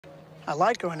I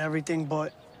like her and everything,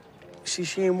 but see,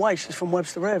 she ain't white. She's from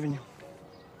Webster Avenue.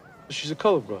 She's a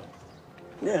colored girl.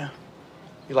 Yeah.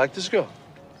 You like this girl?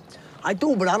 I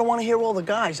do, but I don't want to hear all the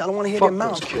guys. I don't want to hear Fuck their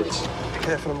mouths. those kids.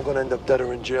 Half of them are gonna end up dead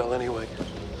or in jail anyway.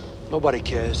 Nobody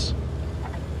cares.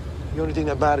 The only thing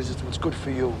that matters is what's good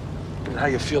for you and how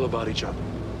you feel about each other.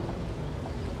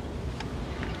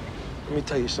 Let me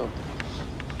tell you something.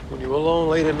 When you're alone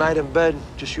late at night in bed,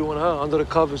 just you and her under the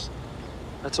covers,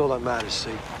 that's all that matters,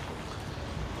 see?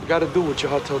 You gotta do what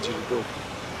your heart tells you to do.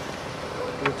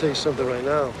 Let me tell you something right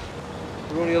now.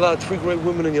 You're only allowed 3 great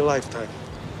women in your lifetime.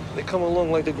 They come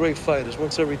along like the great fighters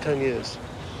once every 10 years.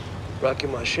 Rocky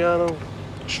Marciano,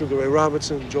 Sugar Ray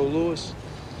Robertson, Joe Louis.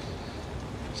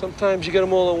 Sometimes you get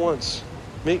them all at once.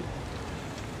 Me,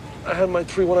 I had my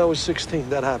 3 when I was 16.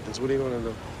 That happens. What are you gonna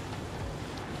do?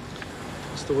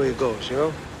 That's the way it goes, you know?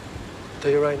 I'll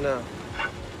tell you right now.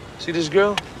 See this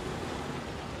girl?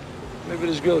 Maybe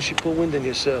this girl, she put wind in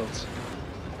your sails.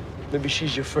 Maybe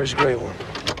she's your first great one.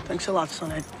 Thanks a lot,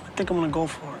 son. I think I'm gonna go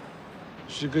for it.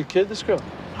 She's a good kid, this girl?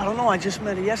 I don't know. I just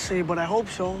met her yesterday, but I hope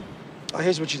so.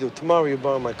 Here's what you do. Tomorrow you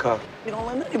borrow my car. You don't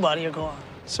lend anybody your car.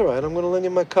 It's all right. I'm gonna lend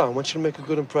you my car. I want you to make a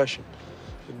good impression.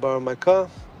 You borrow my car,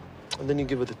 and then you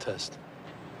give her the test.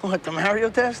 What, the Mario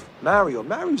test? Mario?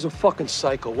 Mario's a fucking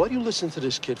psycho. What do you listen to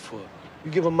this kid for?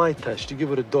 You give her my test. You give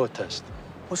her the door test.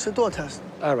 What's the door test?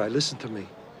 All right, listen to me.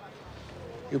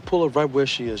 You pull her right where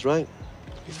she is, right?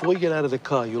 Before you get out of the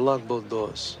car, you lock both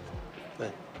doors.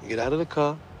 Then you get out of the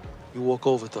car, you walk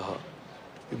over to her.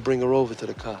 You bring her over to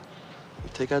the car. You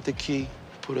take out the key,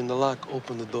 put in the lock,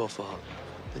 open the door for her.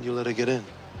 Then you let her get in.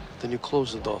 Then you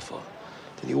close the door for her.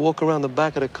 Then you walk around the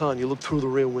back of the car and you look through the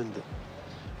rear window.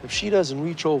 If she doesn't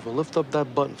reach over and lift up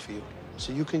that button for you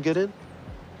so you can get in,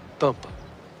 dump her.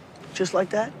 Just like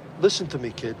that? Listen to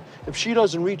me, kid. If she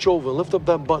doesn't reach over and lift up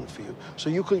that button for you so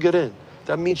you can get in,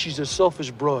 that means she's a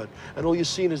selfish broad, and all you're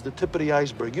seeing is the tip of the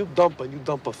iceberg. You dump her, and you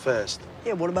dump her fast.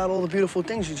 Yeah, what about all the beautiful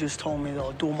things you just told me,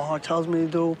 though? Do what my heart tells me to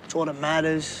do. It's all that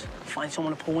matters. Find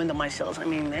someone to put wind in my sails. I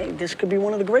mean, hey, this could be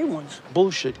one of the great ones.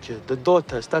 Bullshit, kid. The door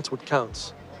test, that's what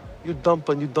counts. You dump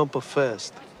her, and you dump her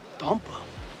fast. Dump her?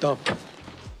 Dump her.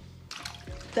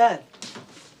 Dad,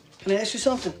 can I ask you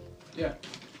something? Yeah.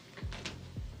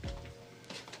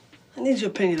 I need your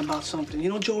opinion about something. You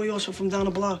know Joey also from down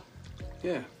the block?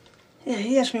 Yeah. Yeah,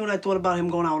 he asked me what I thought about him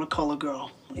going out with a colored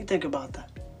girl. What do you think about that?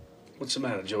 What's the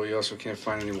matter? Joey also can't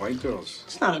find any white girls.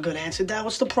 It's not a good answer, Dad.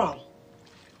 What's the problem?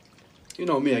 You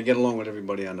know me, I get along with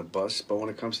everybody on the bus, but when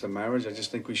it comes to marriage, I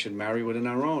just think we should marry within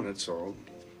our own, that's all.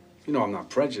 You know I'm not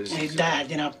prejudiced. Hey,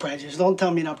 Dad, you're not prejudiced. Don't tell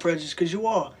me you're not prejudiced, because you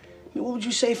are. I mean, what would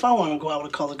you say if I wanted to go out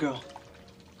with a colored girl?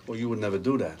 Well, you would never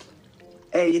do that.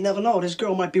 Hey, you never know. This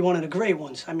girl might be one of the great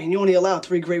ones. I mean, you only allow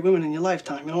 3 great women in your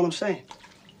lifetime. You know what I'm saying?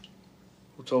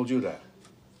 Who told you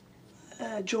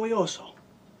that? Joey also.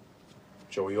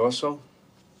 Joey also?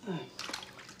 Well,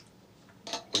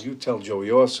 you tell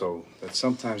Joey also that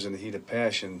sometimes in the heat of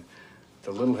passion,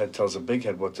 the little head tells the big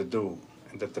head what to do,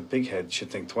 and that the big head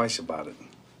should think twice about it.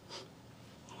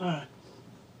 All right.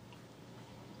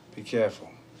 Be careful.